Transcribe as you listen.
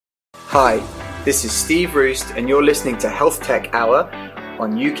Hi, this is Steve Roost, and you're listening to Health Tech Hour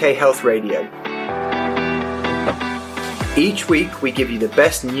on UK Health Radio. Each week, we give you the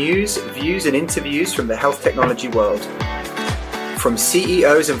best news, views, and interviews from the health technology world. From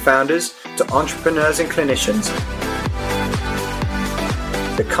CEOs and founders to entrepreneurs and clinicians,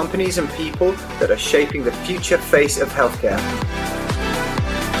 the companies and people that are shaping the future face of healthcare.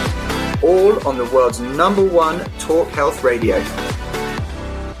 All on the world's #1 talk health radio.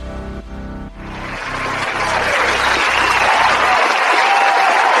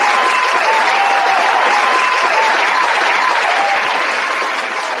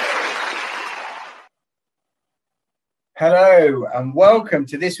 Hello and welcome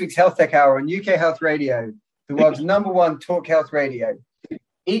to this week's Health Tech Hour on UK Health Radio, the world's #1 talk health radio.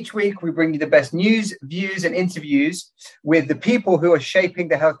 Each week we bring you the best news, views and interviews with the people who are shaping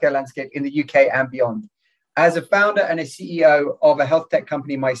the healthcare landscape in the UK and beyond. As a founder and a CEO of a health tech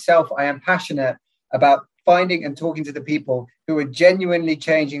company myself, I am passionate about finding and talking to the people who are genuinely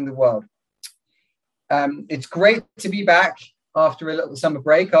changing the world. It's great to be back after a little summer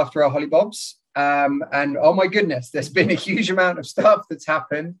break, after our hollybobs. And oh my goodness, there's been a huge amount of stuff that's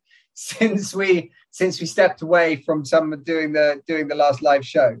happened since we stepped away from doing the last live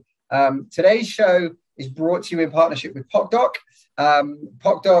show. Today's show is brought to you in partnership with PocDoc.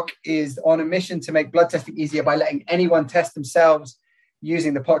 PocDoc is on a mission to make blood testing easier by letting anyone test themselves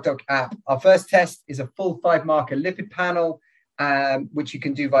using the PocDoc app. Our first test is a full 5-marker lipid panel, which you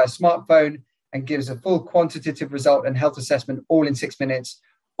can do via smartphone and gives a full quantitative result and health assessment all in 6 minutes.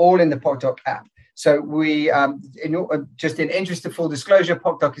 All in the PocDoc app. So we, just in interest of full disclosure,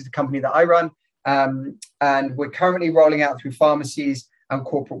 PocDoc is the company that I run, and we're currently rolling out through pharmacies and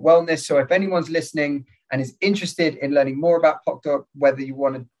corporate wellness. So if anyone's listening and is interested in learning more about PocDoc, whether you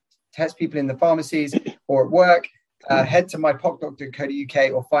want to test people in the pharmacies or at work, head to my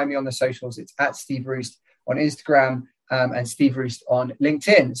pocdoc.co.uk or find me on the socials. It's at Steve Roost on Instagram and Steve Roost on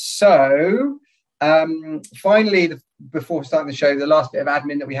LinkedIn. So finally, before starting the show, the last bit of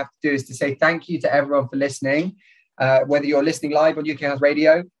admin that we have to do is to say thank you to everyone for listening. Whether you're listening live on UK Health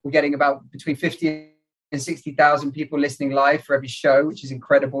Radio, we're getting about between 50 and 60,000 people listening live for every show, which is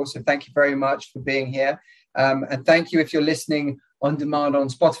incredible. So thank you very much for being here. And thank you if you're listening on demand on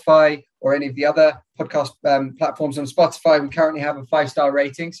Spotify or any of the other podcast platforms on Spotify. We currently have a 5-star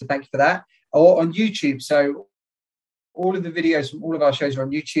rating, so thank you for that. Or on YouTube. So all of the videos from all of our shows are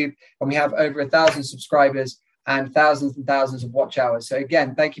on YouTube, and we have over 1,000 subscribers and thousands of watch hours. So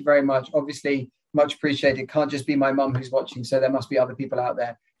again, thank you very much. Obviously, much appreciated. It can't just be my mum who's watching, so there must be other people out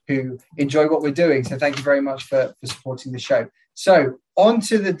there who enjoy what we're doing. So thank you very much for supporting the show. So on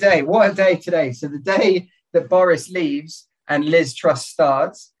to the day. What a day today. So the day that Boris leaves and Liz Truss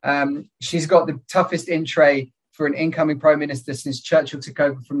starts, she's got the toughest in tray for an incoming Prime Minister since Churchill took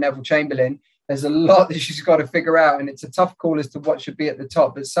over from Neville Chamberlain. There's a lot that she's got to figure out, and it's a tough call as to what should be at the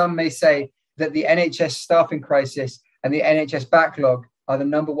top. But some may say that the NHS staffing crisis and the NHS backlog are the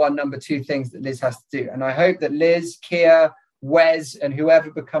 #1, #2 things that Liz has to do. And I hope that Liz, Keir, Wes, and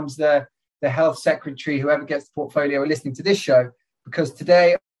whoever becomes the health secretary, whoever gets the portfolio, are listening to this show, because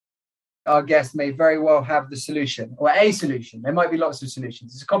today our guest may very well have the solution, or a solution. There might be lots of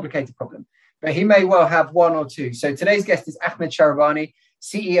solutions. It's a complicated problem, but he may well have one or two. So today's guest is Ahmed Shahrabani,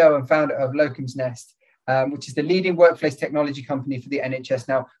 CEO and founder of Locum's Nest, which is the leading workplace technology company for the NHS.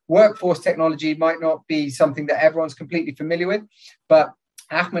 Now, workforce technology might not be something that everyone's completely familiar with, but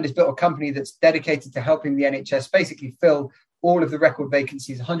Ahmed has built a company that's dedicated to helping the NHS basically fill all of the record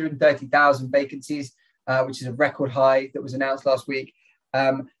vacancies, 130,000 vacancies, which is a record high that was announced last week,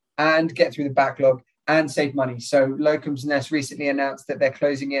 and get through the backlog and save money. So Locum's Nest recently announced that they're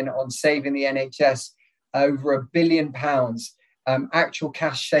closing in on saving the NHS over £1 billion. Actual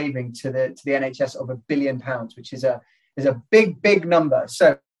cash saving to the NHS of £1 billion, which is a big number.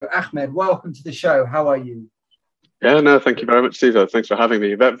 So Ahmed, welcome to the show. How are you? Yeah, no, thank you very much, Steve. Thanks for having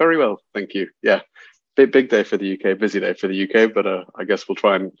me. Very well, thank you. Yeah, big day for the UK, busy day for the UK, but I guess we'll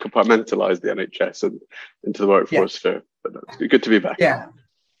try and compartmentalize the NHS and into the workforce sphere. But it's good to be back. Yeah,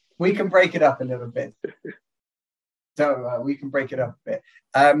 we can break it up a little bit.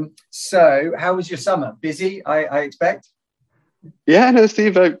 So how was your summer? Busy, I expect? Yeah, no,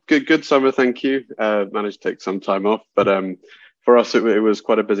 Steve, good summer, thank you. Managed to take some time off, but for us, it was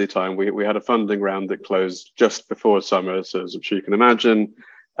quite a busy time. We had a funding round that closed just before summer, so as I'm sure you can imagine,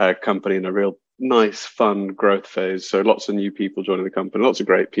 a company in a real nice, fun growth phase. So lots of new people joining the company, lots of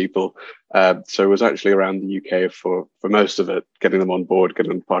great people. So it was actually around the UK for most of it, getting them on board,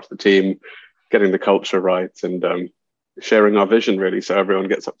 getting them part of the team, getting the culture right, and sharing our vision, really, so everyone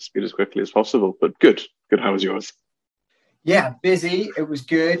gets up to speed as quickly as possible. But good. How was yours? Yeah, busy. It was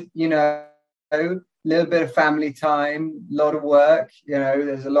good, a little bit of family time, a lot of work.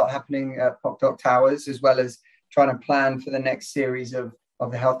 There's a lot happening at Pop Doc Towers, as well as trying to plan for the next series of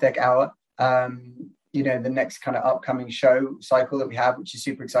the Health Tech Hour. The next kind of upcoming show cycle that we have, which is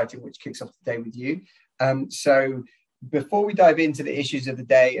super exciting, which kicks off today with you. So before we dive into the issues of the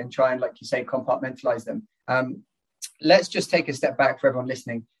day and try and, like you say, compartmentalize them, let's just take a step back for everyone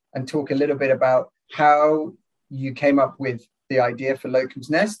listening and talk a little bit about how you came up with the idea for Locum's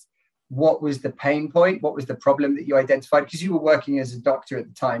Nest. What was the pain point? What was the problem that you identified? Because you were working as a doctor at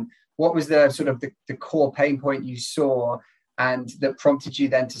the time. What was the sort of the core pain point you saw and that prompted you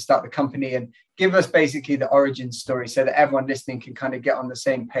then to start the company? And give us basically the origin story so that everyone listening can kind of get on the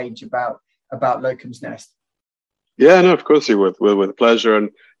same page about Locum's Nest. Yeah, no, of course you would. With pleasure.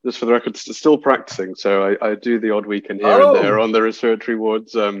 And just for the record, still practicing. So I do the odd weekend here and there on the respiratory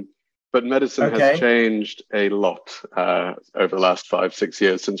wards. But medicine has changed a lot over the last 5-6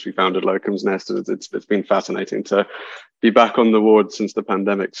 years since we founded Locum's Nest. It's been fascinating to be back on the ward since the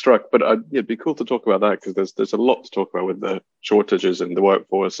pandemic struck. But it'd be cool to talk about that because there's a lot to talk about with the shortages in the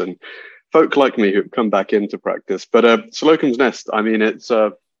workforce and folk like me who've come back into practice. But so Locum's Nest, I mean, it's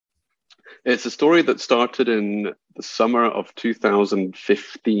a story that started in the summer of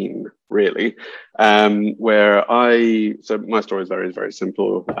 2015, really, where so my story is very, very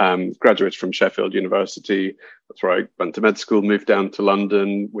simple. Graduated from Sheffield University. That's where I went to med school, moved down to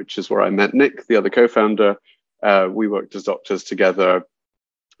London, which is where I met Nick, the other co-founder. We worked as doctors together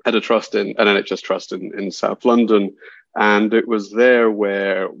at an NHS trust in South London. And it was there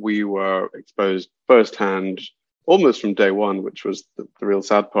where we were exposed firsthand, almost from day one, which was the real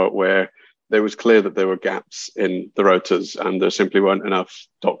sad part, where there was clear that there were gaps in the rotas and there simply weren't enough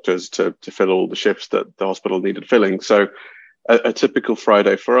doctors to fill all the shifts that the hospital needed filling. So a typical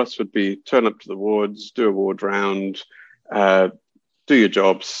Friday for us would be turn up to the wards, do a ward round, do your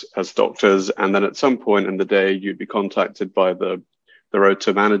jobs as doctors. And then at some point in the day, you'd be contacted by the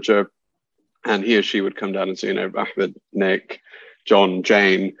rota manager, and he or she would come down and say, Ahmed, Nick, John,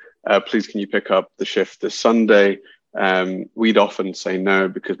 Jane, please can you pick up the shift this Sunday? We'd often say no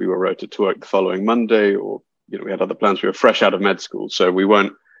because we were rotated to work the following Monday, or we had other plans. We were fresh out of med school, so we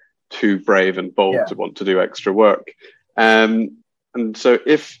weren't too brave and bold to want to do extra work. And so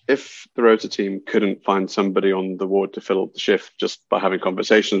if the rota team couldn't find somebody on the ward to fill the shift just by having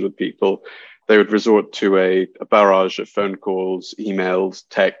conversations with people, they would resort to a barrage of phone calls, emails,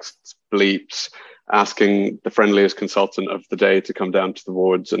 texts, bleeps, asking the friendliest consultant of the day to come down to the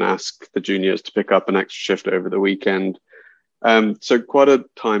wards and ask the juniors to pick up an extra shift over the weekend. So quite a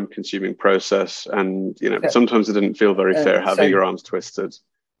time-consuming process, and sometimes it didn't feel very fair having your arms twisted.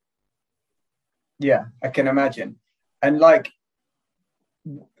 Yeah, I can imagine. And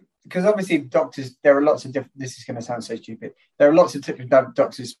because obviously doctors, there are lots of different. This is going to sound so stupid. There are lots of different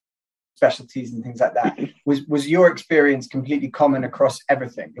doctors' specialties and things like that. Was your experience completely common across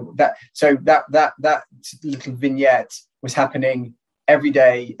everything? That little vignette was happening every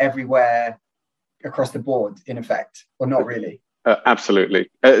day, everywhere, across the board, in effect, or not really? Absolutely.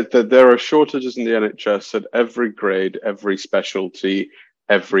 There are shortages in the NHS at every grade, every specialty,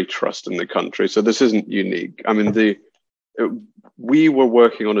 every trust in the country. So this isn't unique. I mean, we were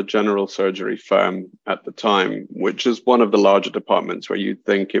working on a general surgery firm at the time, which is one of the larger departments where you'd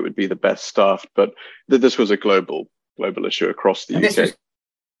think it would be the best staffed, but this was a global issue across the UK.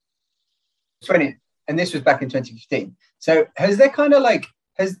 This was back in 2015. So has there kind of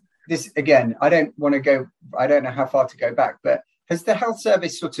has this, again, I don't know how far to go back, but has the health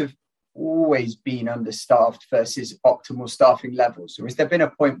service sort of always been understaffed versus optimal staffing levels? Or has there been a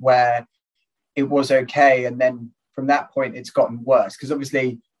point where it was okay and then from that point it's gotten worse? Because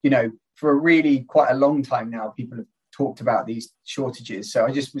obviously, for a really quite a long time now, people have talked about these shortages. So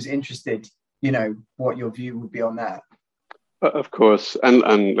I just was interested, what your view would be on that. Of course.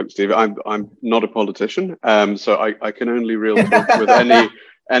 And look, Steve, I'm not a politician. So I can only really talk with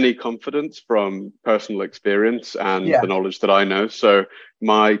any confidence from personal experience and the knowledge that I know. So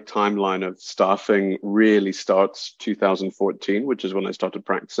my timeline of staffing really starts 2014, which is when I started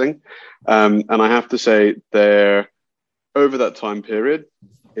practicing. And I have to say over that time period,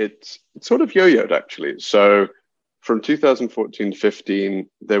 it's sort of yo-yoed actually. So from 2014 to 15,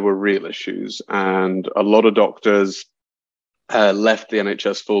 there were real issues, and a lot of doctors left the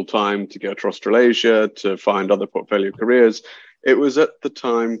NHS full time to go to Australasia to find other portfolio careers. It was at the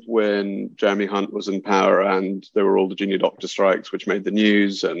time when Jeremy Hunt was in power, and there were all the junior doctor strikes, which made the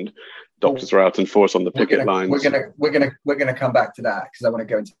news, and doctors were out in force on the picket lines. We're gonna come back to that because I want to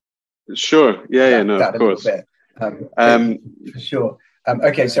go into. Sure. Yeah. No. Of course. For sure.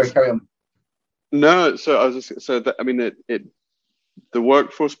 Okay. Sorry. Carry on. No, so I was just, so that, I mean, the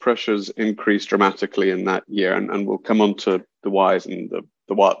workforce pressures increased dramatically in that year, and we'll come on to the whys and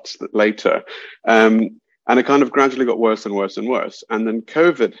the whats later. And it kind of gradually got worse and worse and worse. And then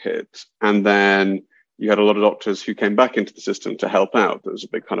COVID hit, and then you had a lot of doctors who came back into the system to help out. There was a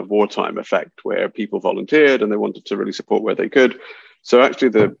big kind of wartime effect where people volunteered and they wanted to really support where they could. So actually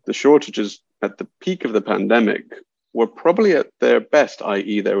the shortages at the peak of the pandemic were probably at their best,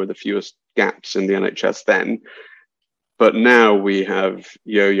 i.e. there were the fewest gaps in the NHS then. But now we have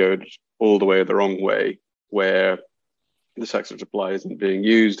yo-yoed all the way the wrong way, where the sector supply isn't being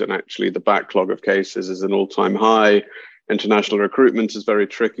used, and actually the backlog of cases is an all-time high. International recruitment is very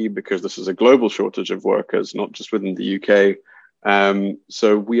tricky because this is a global shortage of workers, not just within the UK.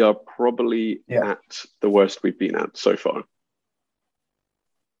 So we are probably at the worst we've been at so far.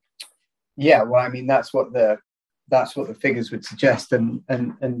 Yeah, well, I mean, that's what the figures would suggest, and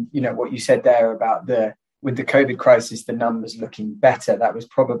you know what you said there about with the COVID crisis, the numbers looking better. That was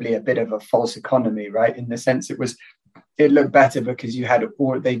probably a bit of a false economy, right? In the sense it looked better because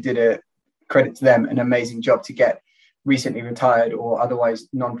they did, a credit to them, an amazing job to get recently retired or otherwise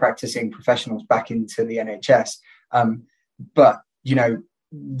non-practicing professionals back into the NHS. But you know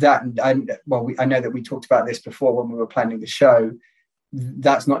I know that we talked about this before when we were planning the show.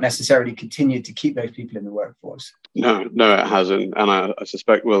 That's not necessarily continued to keep those people in the workforce. No, it hasn't, and I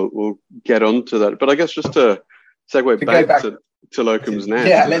suspect we'll get on to that. But I guess just to segue back to Locum's Nest.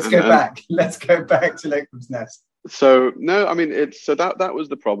 Yeah, let's go back to Locum's Nest. So no, I mean that was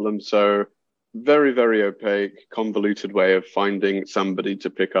the problem. So very, very opaque, convoluted way of finding somebody to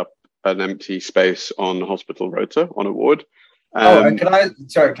pick up an empty space on a hospital rota on a ward. Can I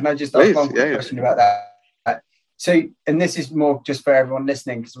just ask one question about that? So, and this is more just for everyone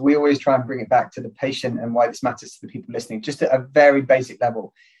listening, because we always try and bring it back to the patient and why this matters to the people listening, just at a very basic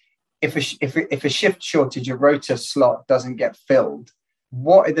level. If a shift shortage, a rota slot doesn't get filled,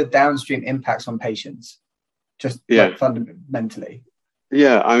 what are the downstream impacts on patients? Just like fundamentally.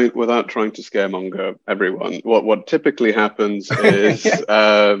 Yeah, I mean, without trying to scaremonger everyone, what typically happens is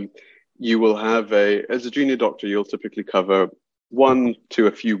you will have as a junior doctor, you'll typically cover one to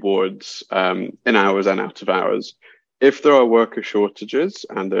a few wards in hours and out of hours. If there are worker shortages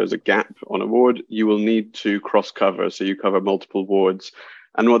and there's a gap on a ward, you will need to cross cover. So you cover multiple wards.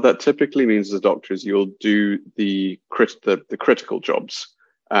 And what that typically means as a doctor is you'll do the critical jobs.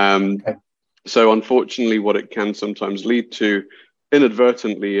 So unfortunately, what it can sometimes lead to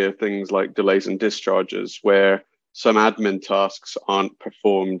inadvertently are things like delays in discharges, where some admin tasks aren't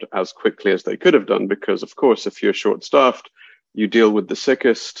performed as quickly as they could have done, because of course, if you're short-staffed, you deal with the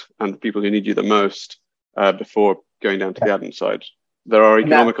sickest and the people who need you the most before going down to the admin side. There are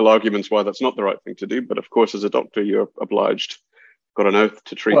economical arguments why that's not the right thing to do, but of course, as a doctor, you're obliged, got an oath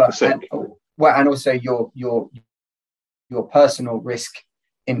to treat the sick. And also your personal risk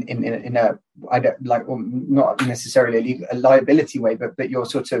in a I don't like, well, not necessarily a liability way, but your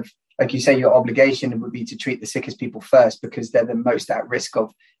sort of, like you say, your obligation would be to treat the sickest people first, because they're the most at risk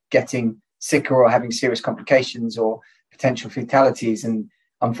of getting sicker or having serious complications or potential fatalities. And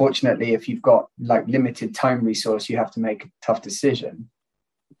unfortunately, if you've got like limited time resource, you have to make a tough decision.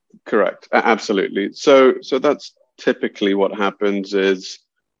 Correct. Absolutely. So that's typically what happens is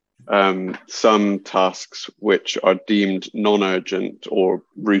some tasks which are deemed non-urgent or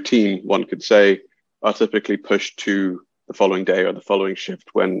routine, one could say, are typically pushed to the following day or the following shift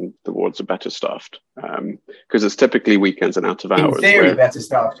when the wards are better staffed, because it's typically weekends and out of hours. In theory, better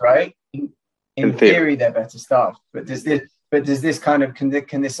staffed, right? In theory, they're better staffed. But does this kind of,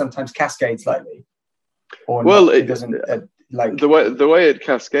 can this sometimes cascade slightly? Or well, it doesn't. The way it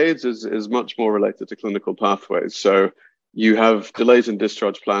cascades is much more related to clinical pathways. So you have delays in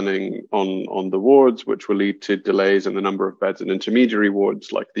discharge planning on the wards, which will lead to delays in the number of beds in intermediary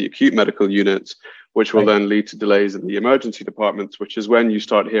wards, like the acute medical units, which will then lead to delays in the emergency departments, which is when you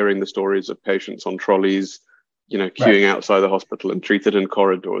start hearing the stories of patients on trolleys, queuing outside the hospital and treated in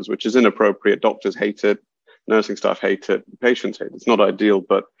corridors, which is inappropriate. Doctors hate it, nursing staff hate it, patients hate it. It's not ideal,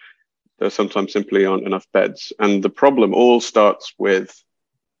 but there sometimes simply aren't enough beds. And the problem all starts with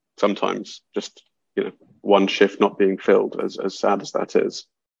sometimes just, one shift not being filled, as sad as that is.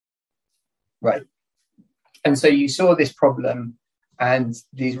 Right. And so you saw this problem, and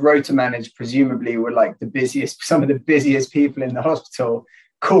these rota managers presumably were like some of the busiest people in the hospital,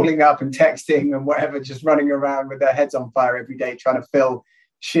 calling up and texting and whatever, just running around with their heads on fire every day trying to fill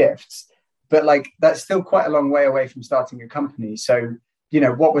shifts. But like, that's still quite a long way away from starting a company. So,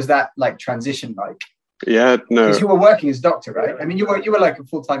 what was that transition like? Yeah, no. Because you were working as a doctor, right? I mean, you were like a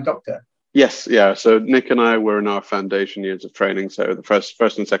full-time doctor. Yes, yeah. So Nick and I were in our foundation years of training, so the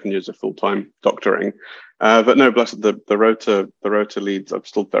first and second years of full-time doctoring. But no, bless it, the rota leads. I'm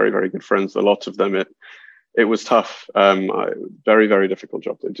still very, very good friends. A lot of them. It was tough. Very, very difficult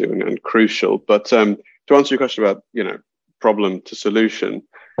job they're doing and crucial. But to answer your question about problem to solution,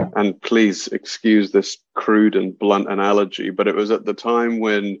 and please excuse this crude and blunt analogy, but it was at the time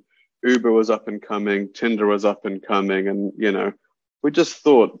when Uber was up and coming, Tinder was up and coming, and we just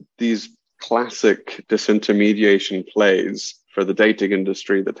thought these classic disintermediation plays for the dating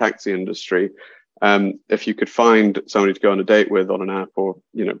industry, the taxi industry. If you could find somebody to go on a date with on an app, or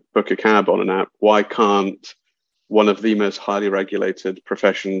book a cab on an app, why can't one of the most highly regulated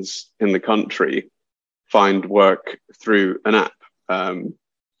professions in the country find work through an app?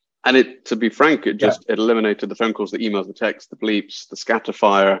 And to be frank, it eliminated the phone calls, the emails, the texts, the bleeps, the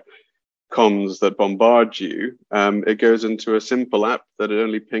scatterfire comms that bombard you. It goes into a simple app that it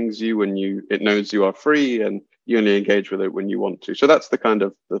only pings you when it knows you are free, and you only engage with it when you want to. So that's the kind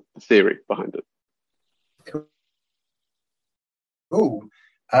of the theory behind it. Cool.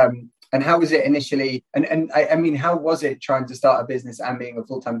 And how was it initially? And I mean, how was it trying to start a business and being a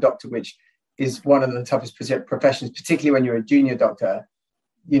full-time doctor, which is one of the toughest professions, particularly when you're a junior doctor?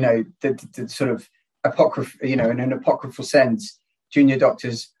 The sort of apocryphal, in an apocryphal sense, junior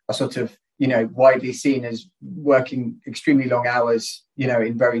doctors are sort of, widely seen as working extremely long hours,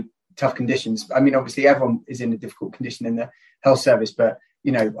 in very tough conditions. I mean, obviously everyone is in a difficult condition in the health service, but,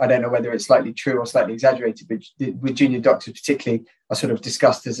 I don't know whether it's slightly true or slightly exaggerated, but with junior doctors particularly are sort of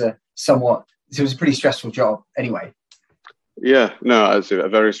discussed as it was a pretty stressful job anyway. Yeah, no, I'd say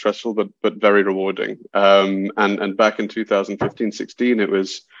very stressful, but very rewarding. And back in 2015-16, it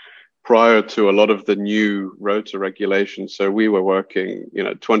was prior to a lot of the new rota regulations. So we were working,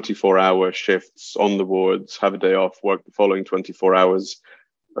 24-hour shifts on the wards, have a day off, work the following 24 hours,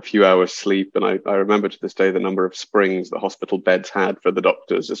 a few hours sleep. And I remember to this day the number of springs the hospital beds had for the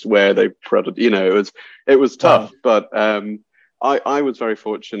doctors, just where they prodded. It was tough, but I was very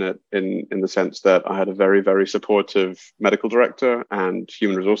fortunate in the sense that I had a very, very supportive medical director and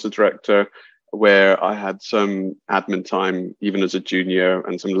human resources director, where I had some admin time, even as a junior,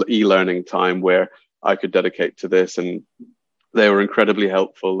 and some e-learning time where I could dedicate to this. And they were incredibly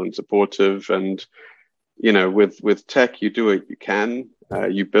helpful and supportive. And, with tech, you do what you can.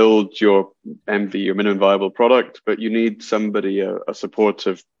 You build your MV, your minimum viable product, but you need somebody, a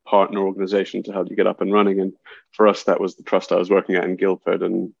supportive partner organization to help you get up and running. And for us, that was the trust I was working at in Guildford.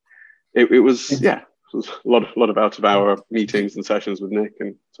 And it was a lot of out of hour meetings and sessions with Nick.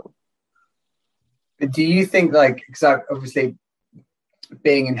 And so. Do you think, because obviously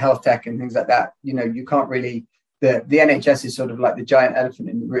being in health tech and things like that, you can't really, the NHS is sort of like the giant elephant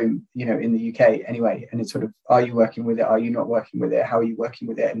in the room, in the UK anyway. And it's sort of, are you working with it? Are you not working with it? How are you working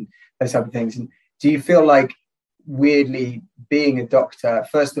with it? And those type of things. And do you feel like, weirdly, being a doctor,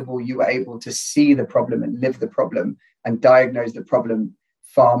 first of all, you were able to see the problem and live the problem and diagnose the problem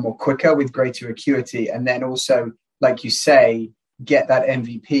far more quicker with greater acuity, and then also, like you say, get that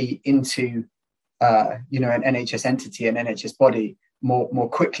MVP into an NHS entity, an NHS body more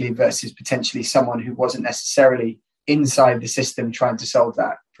quickly versus potentially someone who wasn't necessarily inside the system trying to solve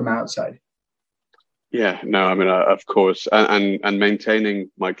that from outside? Yeah, no, I mean, of course, and maintaining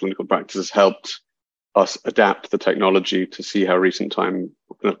my clinical practice has helped us adapt the technology to see how recent time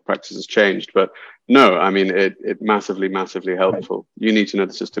clinical practice has changed. But no, I mean, it massively helpful. Right. You need to know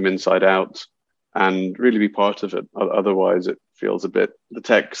the system inside out and really be part of it. Otherwise, it feels the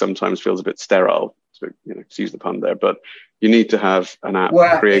tech sometimes feels a bit sterile. So, excuse the pun there, but you need to have an app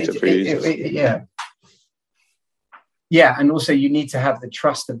created for users. Yeah, and also you need to have the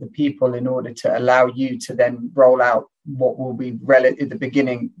trust of the people in order to allow you to then roll out what will be at the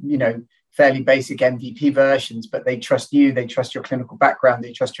beginning, fairly basic MVP versions, but they trust you, they trust your clinical background,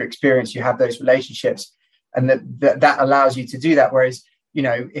 they trust your experience, you have those relationships, and that allows you to do that. Whereas,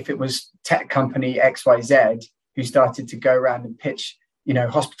 if it was tech company XYZ who started to go around and pitch,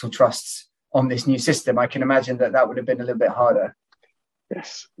 hospital trusts on this new system, I can imagine that would have been a little bit harder.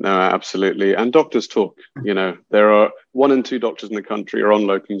 Yes, no, absolutely. And doctors talk, there are 1 in 2 doctors in the country are on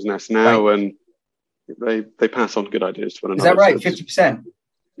Locum's Nest now, right. And they pass on good ideas to one another. Is that right? 50%?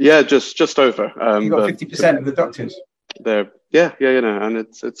 Yeah, just over. You've got 50% of the doctors. And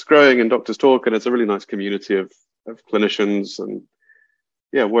it's growing, and doctors talk, and it's a really nice community of clinicians, and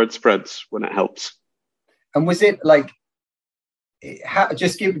word spreads when it helps. And was it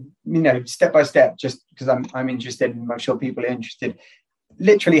just give step by step, just because I'm interested, and I'm sure people are interested.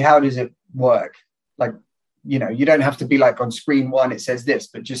 Literally, how does it work? You don't have to be on screen 1, it says this,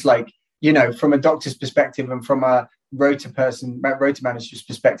 but just from a doctor's perspective and from a rota manager's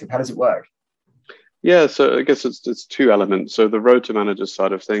perspective? How does it work? Yeah, so I guess it's two elements. So the rota manager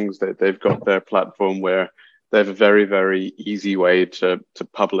side of things, they've got their platform where they have a very, very easy way to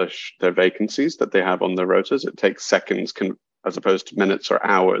publish their vacancies that they have on their rotas. It takes seconds as opposed to minutes or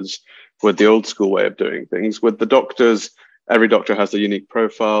hours with the old school way of doing things. With the doctors, every doctor has a unique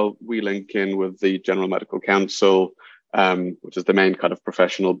profile. We link in with the General Medical Council, which is the main kind of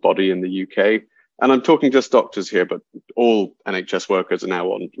professional body in the UK. And I'm talking just doctors here, but all NHS workers are now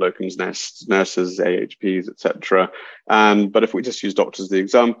on locums, nurses, AHPs, etc. But if we just use doctors as the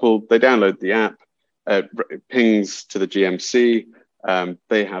example, they download the app, it pings to the GMC.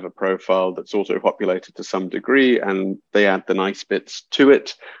 They have a profile that's auto-populated to some degree, and they add the nice bits to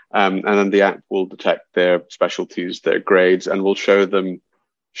it. And then the app will detect their specialties, their grades, and will show them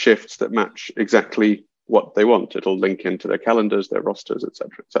shifts that match exactly what they want. It'll link into their calendars, their rosters, et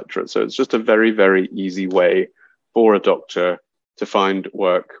cetera, et cetera. So it's just a very, very easy way for a doctor to find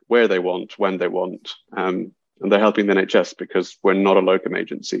work where they want, when they want. And they're helping the NHS because we're not a locum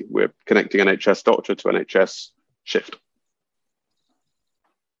agency. We're connecting NHS doctor to NHS shift.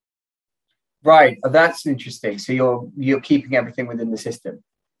 Right. Oh, that's interesting. So you're keeping everything within the system.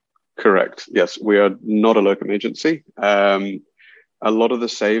 Correct. Yes, we are not a locum agency. A lot of the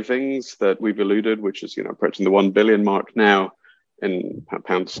savings that we've alluded, which is approaching the 1 billion mark now in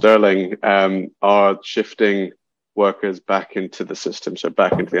pounds sterling, are shifting workers back into the system, so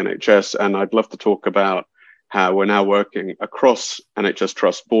back into the NHS. And I'd love to talk about how we're now working across NHS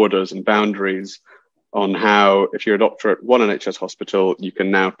Trust borders and boundaries on how, if you're a doctor at one NHS hospital, you can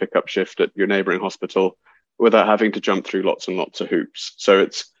now pick up shift at your neighbouring hospital without having to jump through lots and lots of hoops. So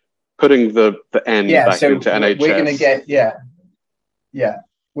it's putting the end back into NHS. We're going to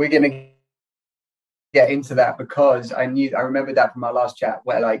we're going to get into that, because I remember that from our last chat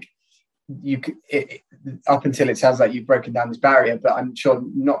where up until it sounds like you've broken down this barrier, but I'm sure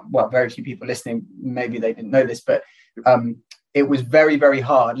very few people listening, maybe they didn't know this, but it was very, very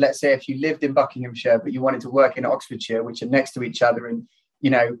hard. Let's say if you lived in Buckinghamshire, but you wanted to work in Oxfordshire, which are next to each other. And,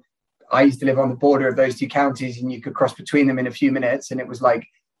 I used to live on the border of those two counties, and you could cross between them in a few minutes. And it was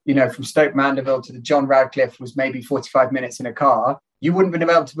from Stoke Mandeville to the John Radcliffe was maybe 45 minutes in a car. You would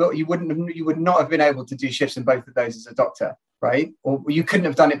not have been able to do shifts in both of those as a doctor, right? Or you couldn't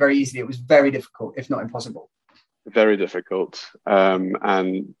have done it very easily. It was very difficult, if not impossible. Very difficult,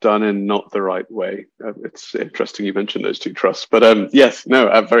 and done in not the right way. It's interesting you mentioned those two trusts, but yes, no,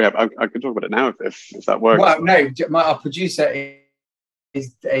 I'm very happy. I can talk about it now if that works. Well, no, our producer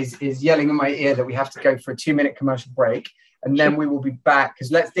is yelling in my ear that we have to go for a 2-minute commercial break, and then we will be back,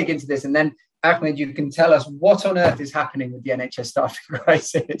 because let's dig into this, and then Ahmed, you can tell us what on earth is happening with the NHS staffing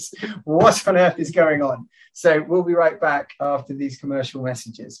crisis. What on earth is going on? So we'll be right back after these commercial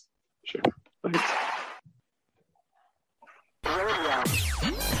messages. Sure. Thanks.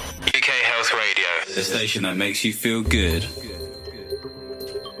 UK Health Radio, the station that makes you feel good.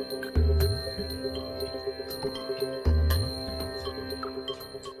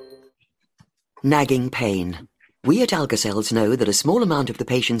 Nagging pain. We at Algacells know that a small amount of the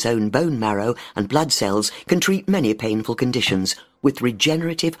patient's own bone marrow and blood cells can treat many painful conditions with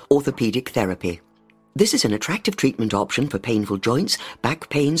regenerative orthopedic therapy. This is an attractive treatment option for painful joints, back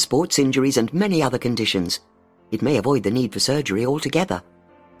pain, sports injuries, and many other conditions. It may avoid the need for surgery altogether.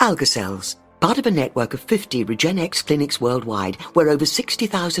 Algacells, part of a network of 50 RegenX clinics worldwide, where over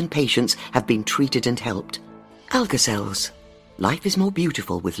 60,000 patients have been treated and helped. Algacells. Life is more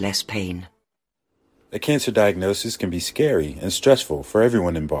beautiful with less pain. A cancer diagnosis can be scary and stressful for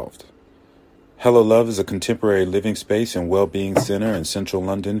everyone involved. Hello Love is a contemporary living space and well-being center in central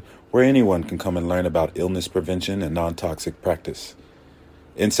London where anyone can come and learn about illness prevention and non-toxic practice.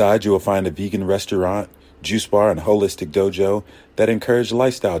 Inside, you will find a vegan restaurant, juice bar, and holistic dojo that encourage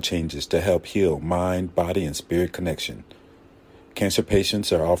lifestyle changes to help heal mind, body, and spirit connection. Cancer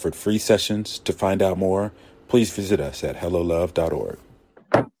patients are offered free sessions. To find out more, please visit us at hellolove.org.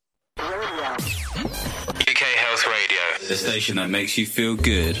 UK Health Radio, the station that makes you feel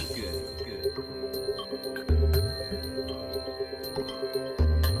good.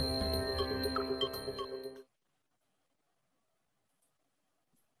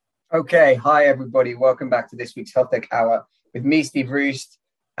 Okay, hi everybody. Welcome back to this week's Health Tech Hour with me, Steve Roost,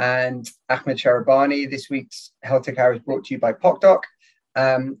 and Ahmed Shahrabani. This week's Health Tech Hour is brought to you by PocDoc.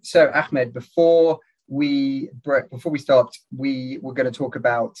 So Ahmed, before we start, we were going to talk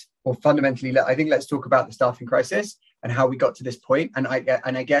about, or fundamentally, I think let's talk about the staffing crisis and how we got to this point. And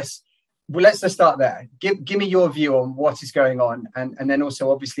I guess, well, let's just start there. Give me your view on what is going on, and then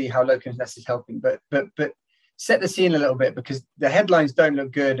also obviously how Locum Nest is helping. But set the scene a little bit, because the headlines don't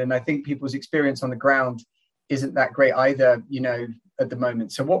look good, and I think people's experience on the ground isn't that great either, at the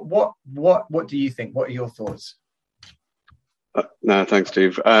moment. So what do you think? What are your thoughts? No, thanks,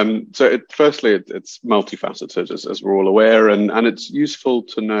 Steve. Firstly, it's multifaceted, as we're all aware, and it's useful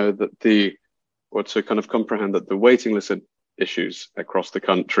to know that or to kind of comprehend that the waiting list issues across the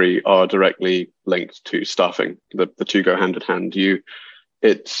country are directly linked to staffing. The two go hand in hand.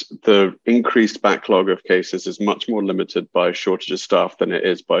 It's the increased backlog of cases is much more limited by a shortage of staff than it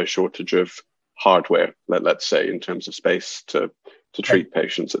is by a shortage of hardware, let's say, in terms of space to treat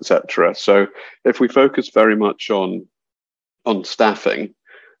patients, etc. So if we focus very much on staffing,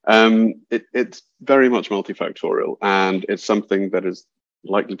 it's very much multifactorial, and it's something that is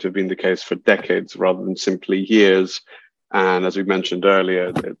likely to have been the case for decades rather than simply years. And as we mentioned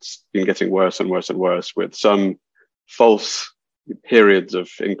earlier, it's been getting worse and worse and worse, with some false periods of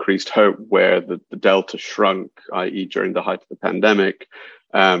increased hope where the delta shrunk, i.e. during the height of the pandemic.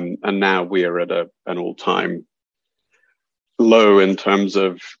 And now we are at an all-time low in terms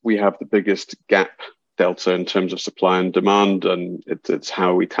of, we have the biggest gap delta in terms of supply and demand, and it's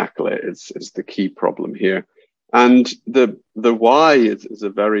how we tackle it is the key problem here. And the why is a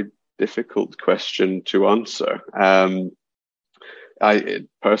very difficult question to answer.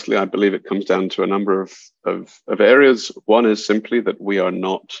 I believe it comes down to a number of areas. One is simply that we are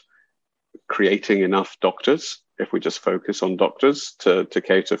not creating enough doctors. If we just focus on doctors to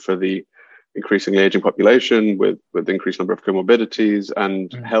cater for the increasingly aging population with increased number of comorbidities,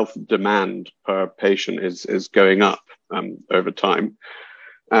 and health demand per patient is going up over time.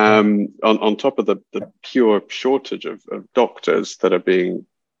 On top of the pure shortage of doctors that are being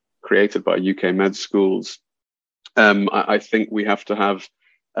created by UK med schools, I think we have to have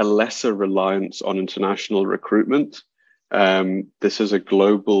a lesser reliance on international recruitment. This is a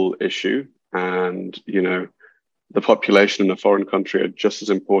global issue, and the population in a foreign country are just as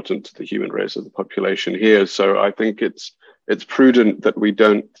important to the human race as the population here. So I think it's prudent that we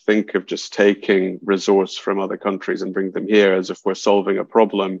don't think of just taking resource from other countries and bring them here as if we're solving a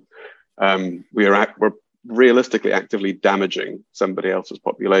problem. We're realistically actively damaging somebody else's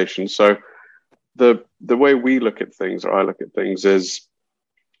population. So the way we look at things, or I look at things, is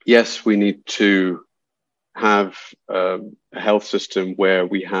yes, we need to have a health system where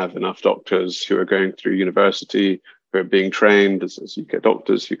we have enough doctors who are going through university, who are being trained as UK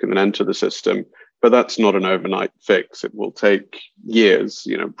doctors who can then enter the system. But that's not an overnight fix. It will take years,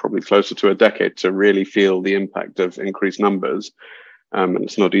 probably closer to a decade, to really feel the impact of increased numbers. And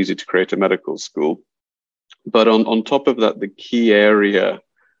it's not easy to create a medical school. But on top of that, the key area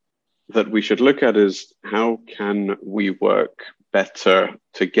that we should look at is how can we work better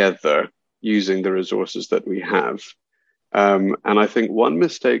together using the resources that we have. And I think one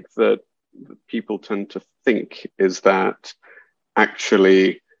mistake that people tend to think is that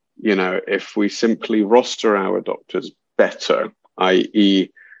actually, if we simply roster our doctors better,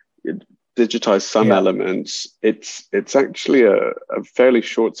 i.e. digitize some elements, it's actually a fairly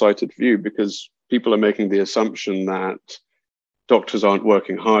short-sighted view, because people are making the assumption that doctors aren't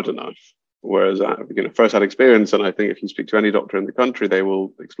working hard enough. Whereas first-hand experience, and I think if you speak to any doctor in the country, they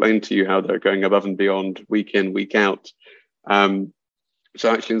will explain to you how they're going above and beyond week in, week out. So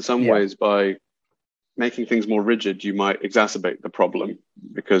actually, in some ways, by making things more rigid, you might exacerbate the problem,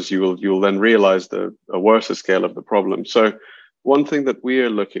 because you will then realize a worse scale of the problem. So one thing that we are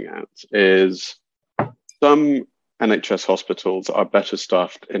looking at is some NHS hospitals are better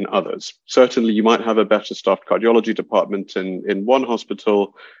staffed in others. Certainly, you might have a better staffed cardiology department in one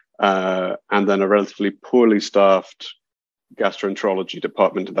hospital, and then a relatively poorly staffed gastroenterology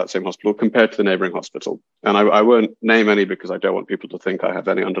department in that same hospital compared to the neighboring hospital. And I won't name any, because I don't want people to think I have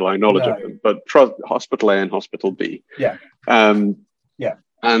any underlying knowledge of them, but Hospital A and Hospital B.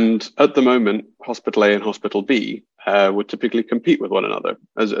 And at the moment, Hospital A and Hospital B would typically compete with one another.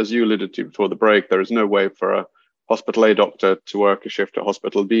 As you alluded to before the break, there is no way for a Hospital A doctor to work a shift at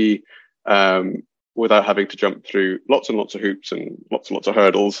Hospital B without having to jump through lots and lots of hoops and lots of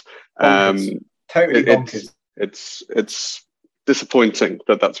hurdles. Totally bonkers. It's disappointing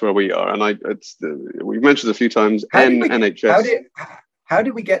that that's where we are. And we've mentioned a few times, NHS. How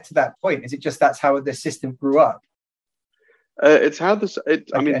did we get to that point? Is it just that's how the system grew up? It's how the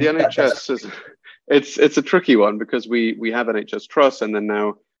NHS is. It's a tricky one, because we have NHS Trust, and then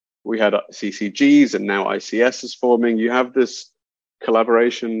now we had CCGs, and now ICS is forming. You have this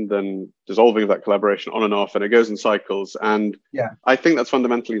collaboration, then dissolving of that collaboration on and off, and it goes in cycles. And I think that's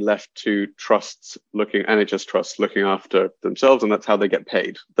fundamentally left to NHS trusts looking after themselves, and that's how they get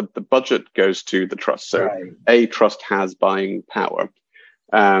paid. The budget goes to the trust, so a trust has buying power,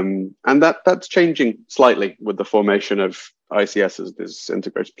 and that's changing slightly with the formation of ICSs, these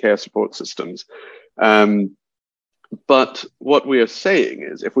integrated care support systems. But what we are saying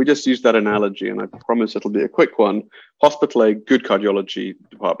is, if we just use that analogy, and I promise it'll be a quick one, hospital A, good cardiology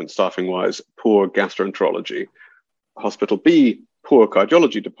department staffing wise, poor gastroenterology. Hospital B, poor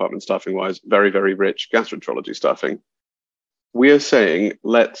cardiology department staffing wise, very, very rich gastroenterology staffing. We are saying,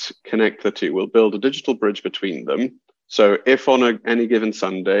 let's connect the two. We'll build a digital bridge between them. So if on any given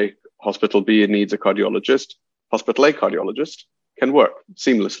Sunday, Hospital B needs a cardiologist, Hospital A cardiologist can work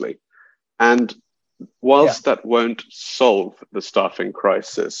seamlessly. And whilst that won't solve the staffing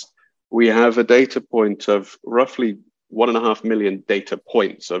crisis, we have a data point of roughly 1.5 million data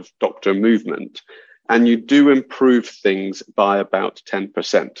points of doctor movement. And you do improve things by about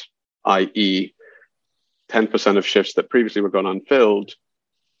 10%, i.e., 10% of shifts that previously were gone unfilled,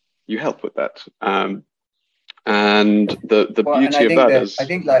 you help with that. And the beauty of that is... I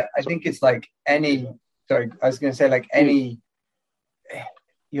think it's like any... Sorry, I was going to say like any...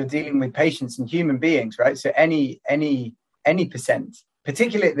 You're dealing with patients and human beings, right? So any percent,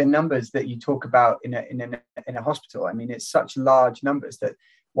 particularly the numbers that you talk about in a hospital. I mean, it's such large numbers that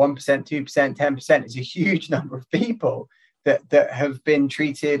 1%, 2%, 10% is a huge number of people that have been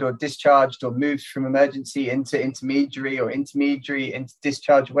treated or discharged or moved from emergency into intermediary or intermediary into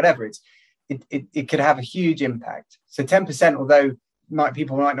discharge, whatever. It could have a huge impact. So 10%, although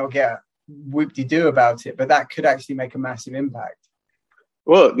people might not get whoop-de-doo about it, but that could actually make a massive impact.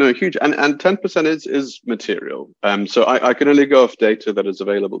 Well, no, huge. And 10% is material. So I can only go off data that is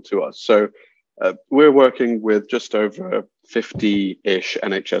available to us. So we're working with just over 50-ish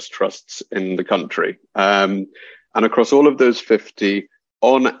NHS trusts in the country. And across all of those 50,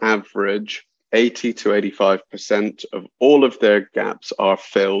 on average, 80 to 85% of all of their gaps are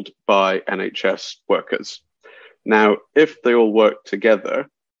filled by NHS workers. Now, if they all work together,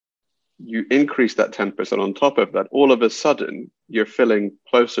 you increase that 10% on top of that, all of a sudden, you're filling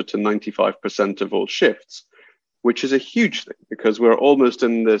closer to 95% of all shifts, which is a huge thing because we're almost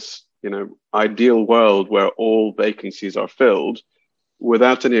in this, ideal world where all vacancies are filled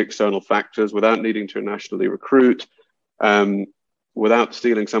without any external factors, without needing to nationally recruit, without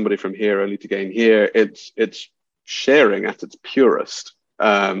stealing somebody from here only to gain here. It's sharing at its purest.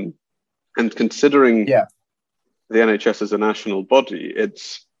 And considering the NHS as a national body,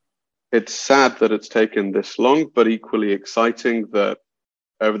 it's sad that it's taken this long, but equally exciting that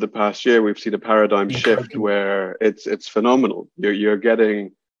over the past year, we've seen a paradigm shift where it's phenomenal. You're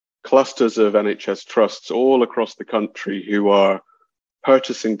getting clusters of NHS trusts all across the country who are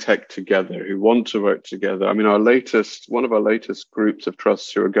purchasing tech together, who want to work together. I mean, one of our latest groups of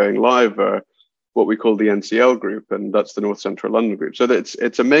trusts who are going live are what we call the NCL group, and that's the North Central London group. So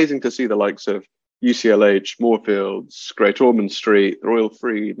it's amazing to see the likes of UCLH, Moorfields, Great Ormond Street, Royal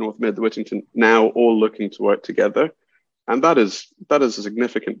Free, North Mid, the Whittington, now all looking to work together. And that is a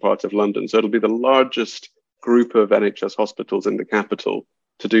significant part of London. So it'll be the largest group of NHS hospitals in the capital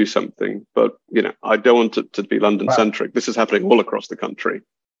to do something. But, I don't want it to be London-centric. Wow. This is happening all across the country.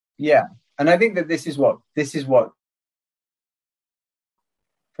 Yeah. And I think that this is what,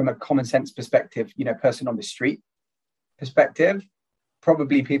 from a common sense perspective, person on the street perspective,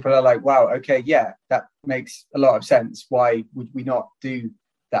 probably people are like, wow, okay, yeah, that makes a lot of sense. Why would we not do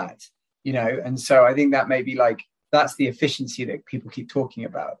that? And so I think that maybe like, that's the efficiency that people keep talking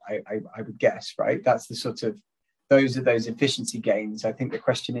about, I would guess, right? That's the sort of, those are those efficiency gains. I think the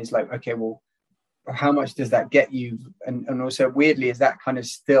question is like, okay, well, how much does that get you? And also weirdly, is that kind of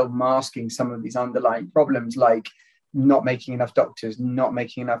still masking some of these underlying problems, like not making enough doctors, not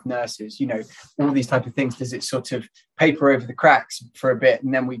making enough nurses, all these type of things? Does it sort of paper over the cracks for a bit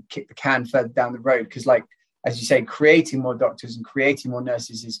and then we kick the can further down the road? Because like, as you say, creating more doctors and creating more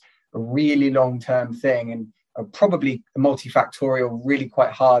nurses is a really long-term thing and probably multifactorial, really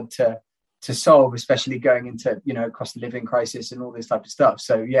quite hard to solve, especially going into, cost of living crisis and all this type of stuff.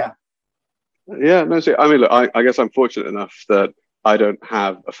 So, yeah. Yeah, no, see, I mean, look, I guess I'm fortunate enough that I don't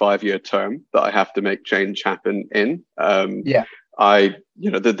have a 5-year term that I have to make change happen in.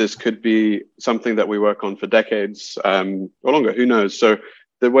 That this could be something that we work on for decades or longer, who knows? So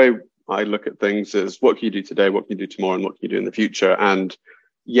the way I look at things is what can you do today, what can you do tomorrow, and what can you do in the future? And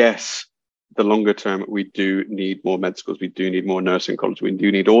yes, the longer term, we do need more med schools, we do need more nursing colleges, we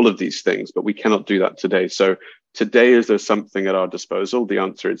do need all of these things, but we cannot do that today. So today, is there something at our disposal? The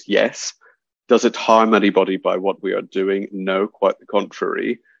answer is yes. Does it harm anybody by what we are doing? No, quite the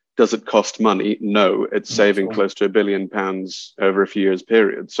contrary. Does it cost money? No, it's saving close to £1 billion over a few years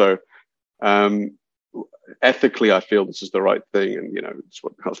period. So ethically, I feel this is the right thing. And, it's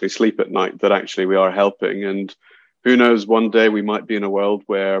what helps me sleep at night, that actually we are helping. And who knows, one day we might be in a world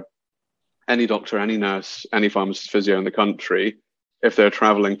where any doctor, any nurse, any pharmacist, physio in the country if they're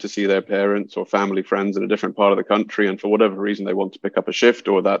traveling to see their parents or family friends in a different part of the country, and for whatever reason they want to pick up a shift,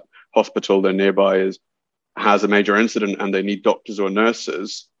 or that hospital they're nearby has a major incident and they need doctors or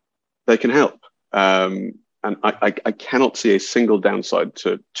nurses, they can help. And I cannot see a single downside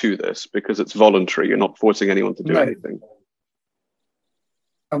to this, because it's voluntary. You're not forcing anyone to do anything.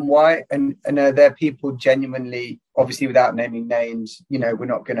 And why? And are there people genuinely, obviously without naming names, we're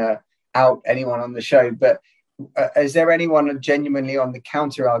not going to out anyone on the show, but is there anyone genuinely on the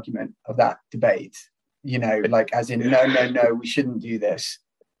counter argument of that debate? Like as in, no, we shouldn't do this.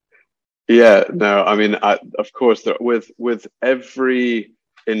 Yeah, no, I mean, of course, with every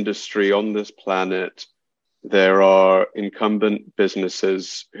industry on this planet, there are incumbent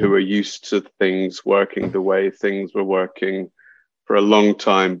businesses who are used to things working the way things were working for a long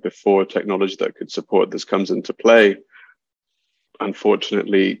time before technology that could support this comes into play.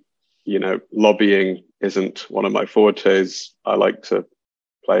 Unfortunately, lobbying isn't one of my fortes. I like to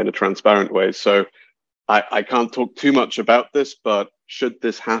play in a transparent way. So I can't talk too much about this, but should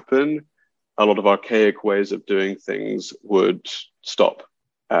this happen, a lot of archaic ways of doing things would stop.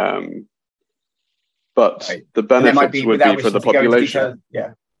 But right. The benefits would be for the population.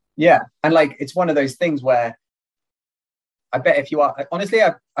 Yeah. And like, it's one of those things where I bet if you are, honestly,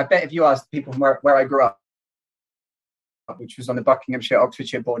 I bet if you asked people from where I grew up, which was on the Buckinghamshire,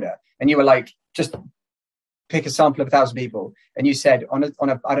 Oxfordshire border, and you were like, just pick a sample of 1,000 people, and you said on a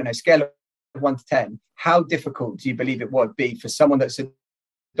I don't know, scale of 1 to 10, how difficult do you believe it would be for someone that's a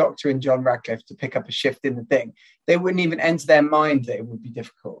doctor in John Radcliffe to pick up a shift in the thing? They wouldn't even enter their mind that it would be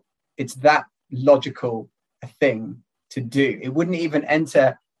difficult. It's that logical a thing to do. It wouldn't even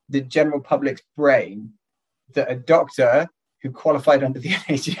enter the general public's brain that a doctor who qualified under the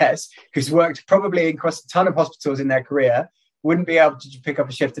NHS, who's worked probably across a ton of hospitals in their career, wouldn't be able to pick up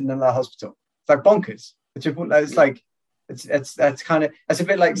a shift in another hospital. It's like bonkers. It's like, that's a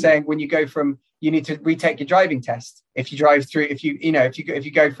bit like saying when you go from, you need to retake your driving test. If you drive through, if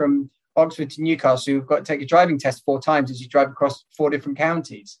you go from Oxford to Newcastle, you've got to take your driving test 4 times as you drive across 4 different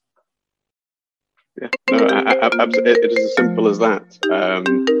counties. Yeah, no, it is as simple as that.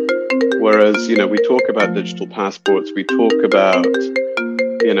 Whereas, we talk about digital passports, we talk about,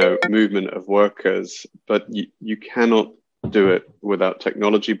 movement of workers, but you cannot do it without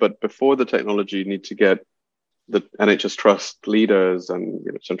technology. But before the technology, you need to get the NHS Trust leaders and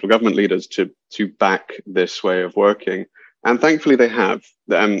central government leaders to back this way of working. And thankfully they have.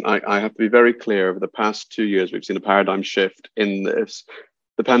 I have to be very clear, over the past 2 years, we've seen a paradigm shift in this.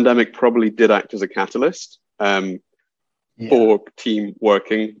 The pandemic probably did act as a catalyst for team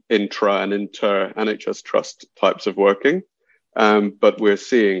working, intra and inter NHS Trust types of working. But we're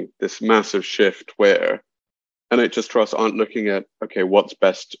seeing this massive shift where NHS Trusts aren't looking at, okay, what's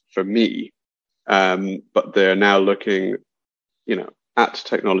best for me? But they're now looking, at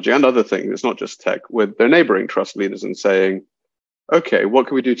technology and other things. It's not just tech, with their neighboring trust leaders and saying, okay, what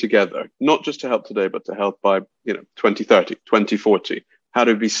can we do together? Not just to help today, but to help by, 2030, 2040. How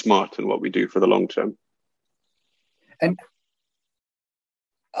to be smart in what we do for the long term. And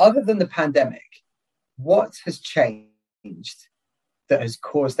other than the pandemic, what has changed that has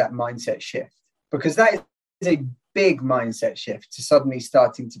caused that mindset shift? Because that is a big mindset shift to suddenly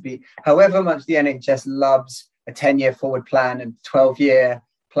starting to be, however much the NHS loves a 10-year forward plan and 12-year